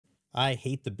I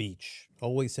hate the beach.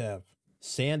 Always have.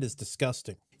 Sand is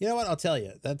disgusting. You know what? I'll tell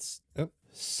you.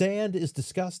 Sand is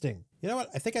disgusting. You know what?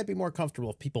 I think I'd be more comfortable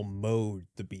if people mowed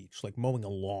the beach, like mowing a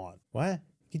lawn. What?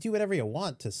 You can do whatever you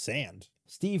want to sand.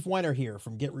 Steve Weiner here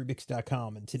from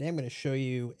GetRubix.com, and today I'm going to show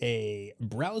you a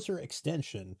browser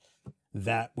extension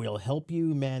that will help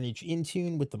you manage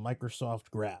Intune with the Microsoft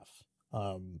Graph.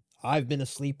 I've been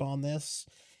asleep on this,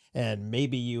 and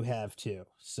maybe you have too.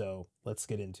 So let's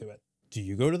get into it. Do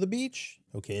you go to the beach?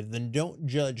 Okay, then don't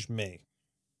judge me.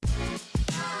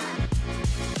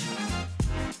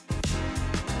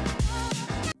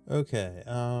 Okay,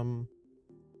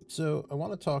 so I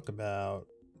want to talk about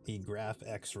the Graph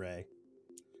X-Ray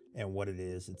and what it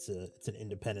is. It's an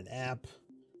independent app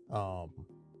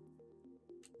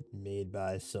made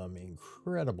by some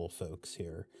incredible folks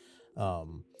here.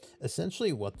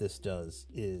 Essentially what this does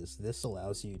is this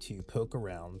allows you to poke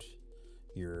around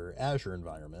your Azure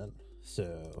environment.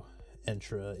 So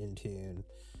Entra, Intune,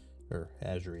 or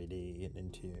Azure AD and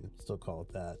Intune, still call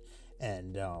it that.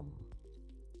 And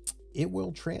it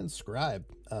will transcribe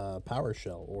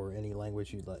PowerShell or any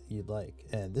language you'd like.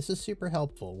 And this is super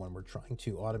helpful when we're trying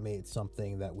to automate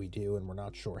something that we do and we're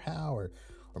not sure how, or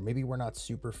maybe we're not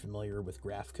super familiar with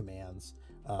graph commands.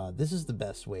 This is the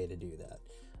best way to do that.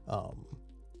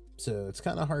 So it's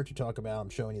kind of hard to talk about. I'm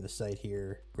showing you the site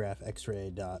here,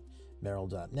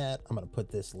 graphxray.merill.net. I'm going to put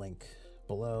this link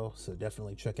below, so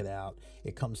definitely check it out.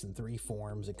 It comes in 3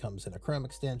 forms. It comes in a Chrome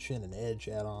extension, an Edge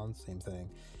add-on, same thing,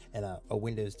 and a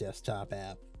Windows desktop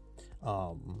app.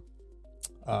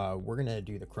 We're going to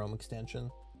do the Chrome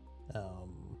extension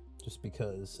just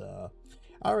because I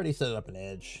already set it up in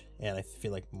Edge, and I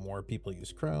feel like more people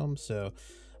use Chrome, so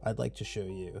I'd like to show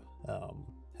you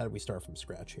how do we start from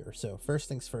scratch here. So first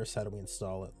things first, how do we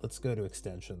install it? Let's go to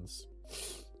extensions,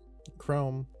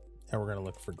 Chrome, and we're going to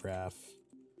look for Graph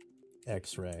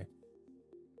X-Ray,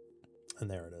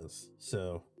 and there it is.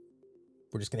 So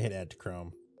we're just going to hit add to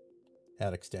Chrome,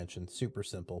 add extension. Super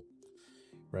simple,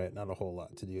 right? Not a whole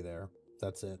lot to do there.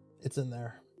 That's it. It's in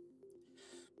there.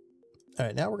 All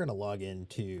right, now we're going to log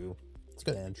into, let's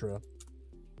go to Entra.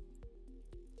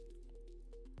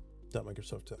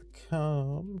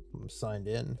 .microsoft.com. I'm signed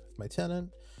in with my tenant.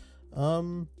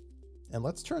 And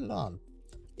let's turn it on.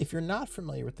 If you're not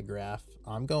familiar with the graph,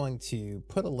 I'm going to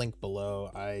put a link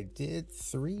below. I did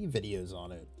 3 videos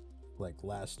on it like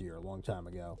last year, a long time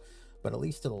ago, but at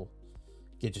least it'll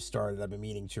get you started. I've been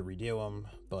meaning to redo them,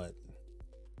 but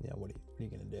yeah, what are you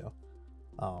gonna do?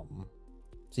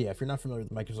 So yeah, if you're not familiar with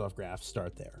the Microsoft Graph,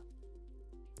 start there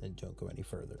and don't go any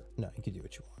further. No, you can do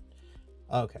what you want.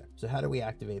 Okay, so how do we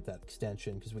activate that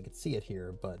extension? Because we can see it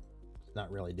here, but it's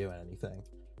not really doing anything.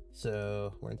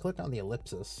 So we're gonna click on the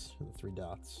ellipsis, the 3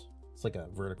 dots. It's like a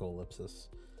vertical ellipsis.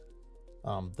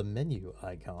 The menu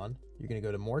icon, you're gonna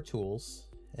go to more tools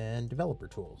and developer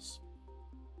tools.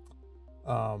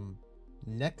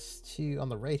 Next to, on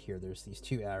the right here, there's these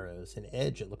 2 arrows. In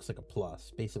Edge, it looks like a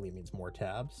plus. Basically, it means more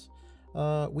tabs.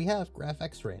 We have Graph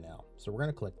X-Ray now, so we're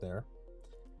gonna click there.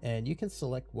 And you can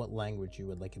select what language you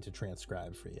would like it to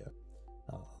transcribe for you.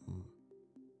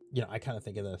 You know, I kind of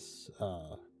think of this,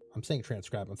 I'm saying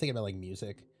transcribe, I'm thinking about like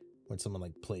music, when someone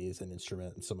like plays an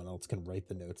instrument and someone else can write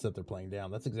the notes that they're playing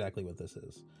down. That's exactly what this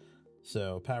is.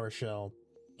 So PowerShell.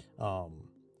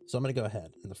 So I'm going to go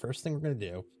ahead, and the first thing we're going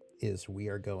to do is we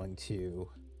are going to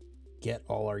get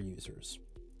all our users.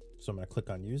 So I'm going to click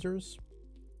on users,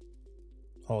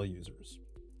 all users.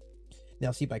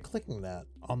 Now see, by clicking that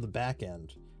on the back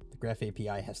end, the Graph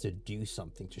API has to do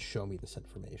something to show me this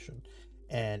information.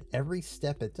 And every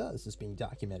step it does is being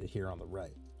documented here on the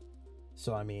right.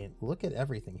 So, I mean, look at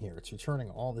everything here. It's returning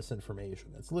all this information.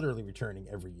 It's literally returning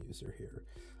every user here.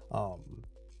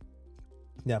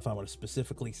 Now, if I want to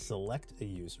specifically select a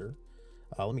user,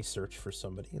 let me search for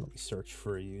somebody. Let me search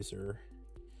for a user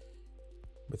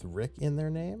with Rick in their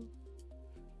name.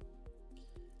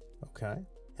 Okay.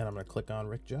 And I'm going to click on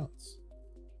Rick Jones.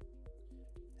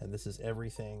 And this is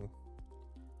everything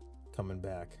coming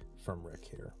back from Rick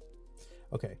here.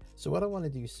 Okay, so what I want to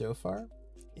do so far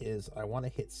is I want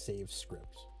to hit Save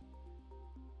Script.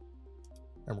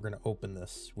 And we're going to open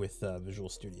this with Visual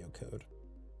Studio Code.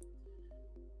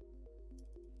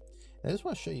 And I just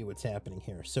want to show you what's happening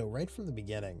here. So right from the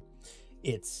beginning,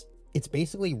 it's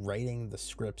basically writing the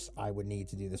scripts I would need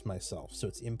to do this myself. So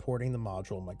it's importing the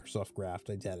module Microsoft Graph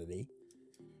Identity.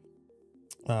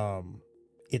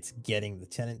 It's getting the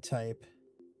tenant type.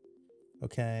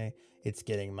 Okay, it's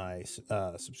getting my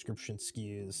subscription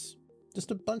SKUs,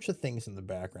 just a bunch of things in the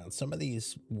background. Some of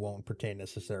these won't pertain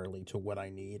necessarily to what I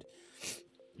need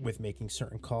with making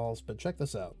certain calls, but check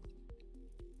this out.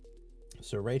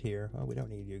 So right here, oh, we don't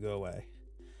need you, go away.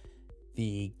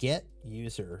 the get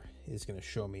user is going to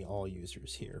show me all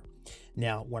users here.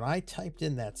 Now, when I typed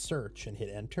in that search and hit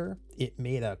enter, it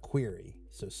made a query.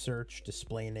 So search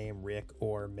display name Rick,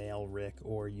 or mail Rick,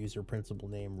 or user principal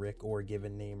name Rick, or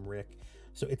given name Rick.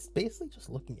 So it's basically just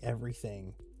looking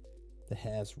everything that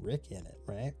has Rick in it,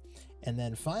 right? And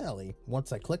then finally,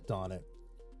 once I clicked on it,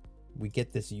 we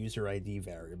get this user ID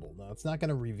variable. Now it's not going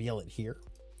to reveal it here,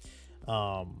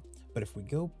 but if we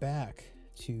go back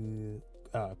to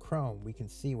Chrome, we can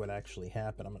see what actually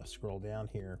happened. I'm going to scroll down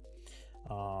here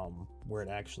where it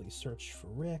actually searched for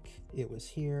Rick. It was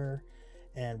here,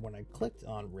 and when I clicked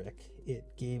on Rick, it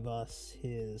gave us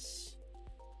his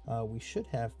we should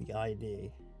have the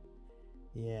ID.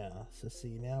 Yeah, so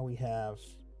see, now we have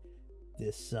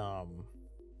this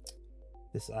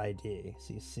this ID.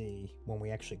 So you see, when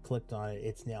we actually clicked on it,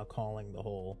 it's now calling the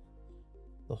whole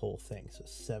thing. So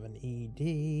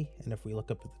 7ED, and if we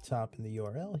look up at the top in the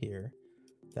URL here,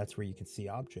 that's where you can see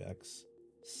objects.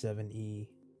 7ED,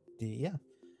 yeah.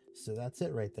 So that's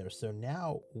it right there. So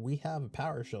now we have a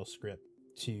PowerShell script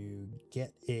to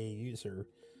get a user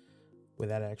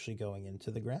without actually going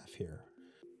into the graph here.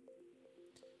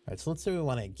 All right, so let's say we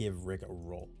want to give Rick a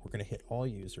role. We're going to hit all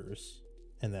users,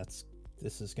 and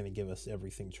this is going to give us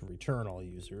everything to return all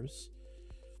users.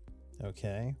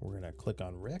 Okay, we're going to click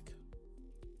on Rick.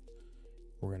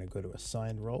 We're going to go to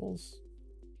assigned roles.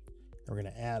 We're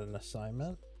going to add an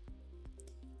assignment.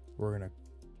 We're going to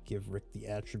give Rick the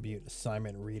attribute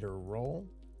assignment reader role.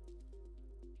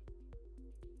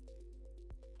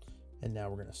 And now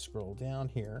we're going to scroll down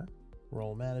here,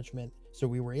 role management. So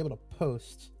we were able to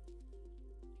post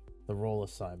the role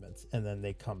assignments, and then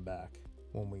they come back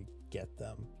when we get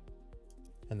them.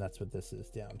 And that's what this is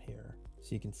down here.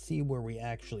 So you can see where we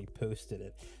actually posted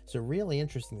it. So really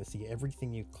interesting to see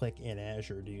everything you click in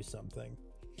Azure do something.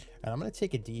 And I'm going to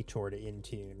take a detour to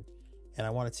Intune, and I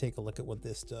want to take a look at what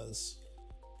this does.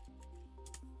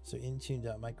 So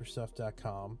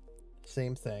intune.microsoft.com,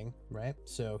 same thing, right?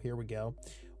 So here we go.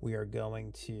 We are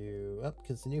going to,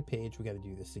 because the new page, we got to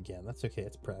do this again. That's okay,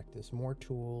 it's practice. More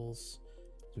tools,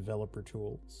 developer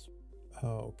tools.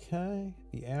 Okay,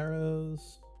 the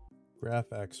arrows,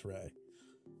 graph X-ray.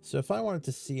 So if I wanted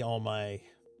to see all my,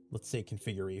 let's say,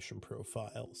 configuration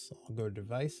profiles, I'll go to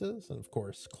devices, and of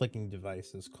course, clicking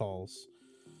devices calls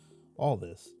all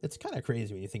this. It's kind of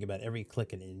crazy when you think about every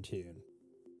click in Intune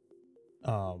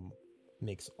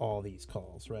makes all these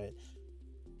calls, right?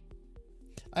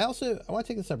 I want to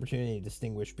take this opportunity to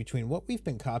distinguish between what we've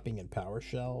been copying in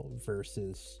PowerShell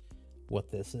versus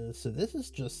what this is. So this is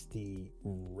just the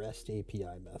REST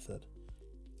API method,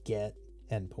 get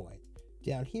endpoint.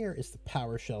 Down here is the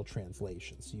PowerShell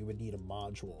translation. So you would need a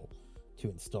module to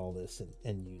install this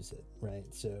and use it, right?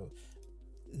 So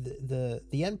the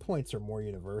endpoints are more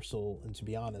universal, and to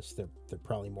be honest, they're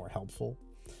probably more helpful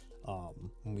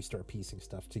when we start piecing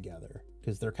stuff together,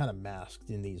 because they're kind of masked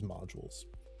in these modules.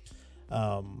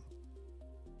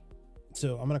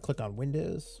 So I'm going to click on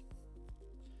Windows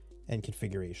and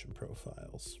configuration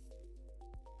profiles.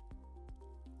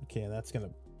 Okay, and that's going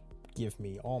to give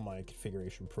me all my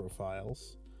configuration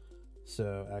profiles.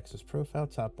 So access profile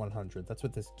top 100, that's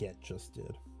what this get just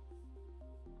did.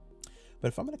 But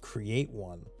if I'm going to create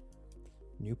one,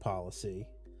 new policy,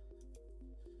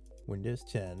 Windows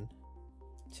 10,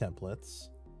 templates,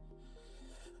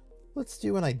 let's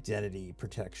do an identity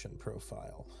protection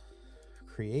profile.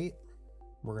 Create,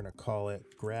 we're going to call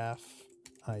it graph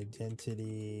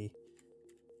identity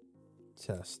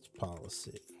test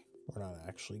policy. We're not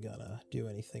actually going to do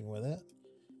anything with it.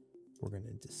 We're going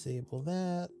to disable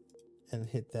that and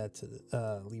hit that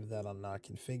to leave that on not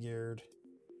configured.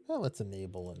 Well, let's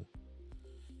enable and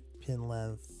pin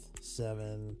length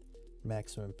 7,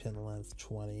 maximum pin length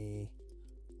 20,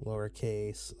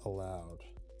 lowercase allowed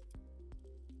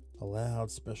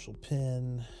special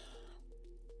pin,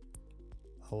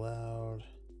 allowed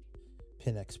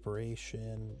pin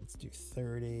expiration. Let's do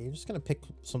 30. I'm just going to pick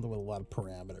something with a lot of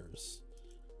parameters.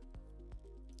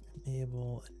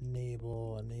 Enable.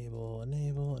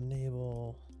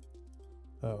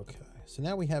 Okay, so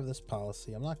now we have this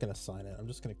policy. I'm not going to assign it. I'm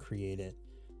just going to create it.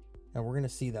 And we're going to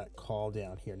see that call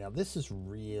down here. Now, this is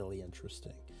really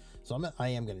interesting. So I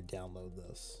am going to download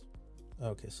this.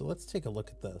 Okay, so let's take a look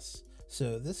at this.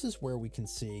 So this is where we can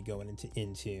see going into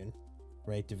Intune,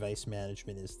 right? Device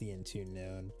management is the Intune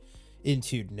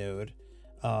node.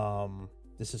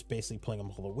 This is basically pulling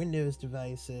up all the Windows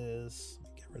devices.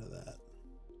 Let me get rid of that.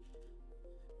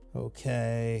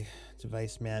 Okay,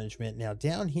 device management. Now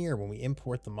down here, when we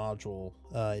import the module,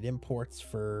 it imports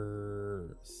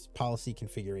for policy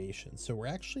configuration. So we're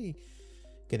actually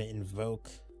going to invoke,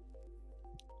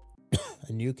 I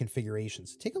a new configuration.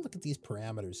 So take a look at these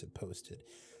parameters it posted.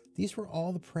 These were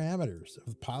all the parameters of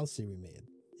the policy we made.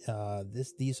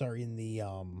 These are in the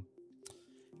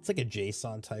it's like a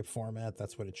JSON type format.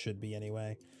 That's what it should be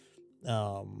anyway.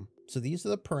 So these are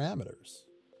the parameters,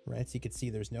 right? So you can see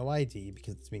there's no ID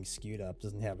because it's being skewed up,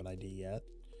 doesn't have an ID yet.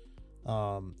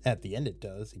 At the end it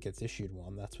does, it gets issued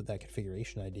one. That's what that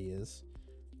configuration ID is.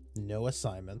 No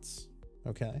assignments.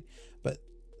 Okay. But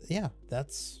yeah,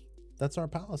 that's our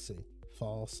policy.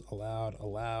 False,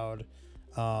 allowed.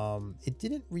 It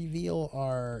didn't reveal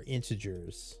our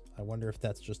integers. I wonder if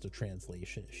that's just a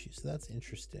translation issue. So that's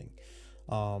interesting.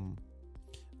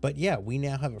 But yeah, we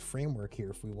now have a framework here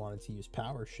if we wanted to use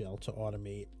PowerShell to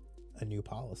automate a new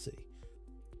policy.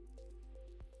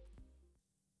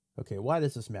 Okay, why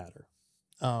does this matter?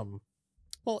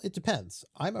 Well, it depends.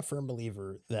 I'm a firm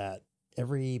believer that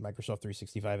every Microsoft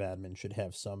 365 admin should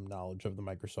have some knowledge of the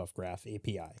Microsoft Graph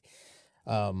API.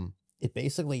 It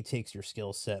basically takes your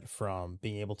skill set from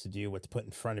being able to do what's put in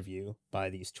front of you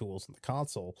by these tools in the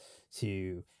console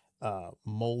to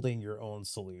molding your own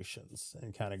solutions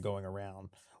and kind of going around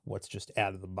what's just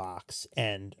out of the box.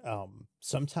 And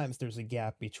sometimes there's a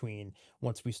gap between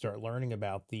once we start learning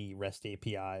about the REST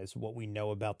APIs, what we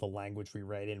know about the language we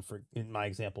write in my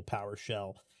example,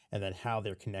 PowerShell, and then how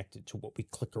they're connected to what we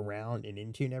click around in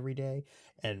Intune every day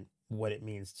and what it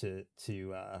means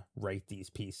to write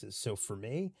these pieces. So for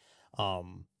me,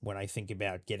 when I think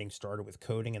about getting started with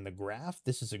coding in the graph,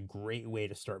 this is a great way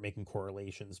to start making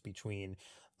correlations between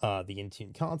the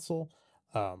Intune console,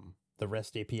 the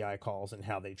REST API calls, and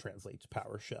how they translate to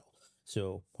PowerShell.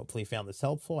 So hopefully you found this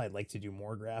helpful. I'd like to do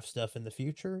more graph stuff in the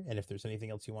future. And if there's anything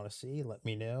else you want to see, let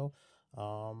me know.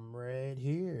 Right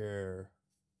here.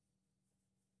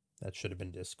 That should have been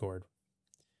Discord.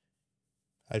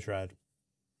 I tried.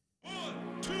 1,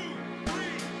 2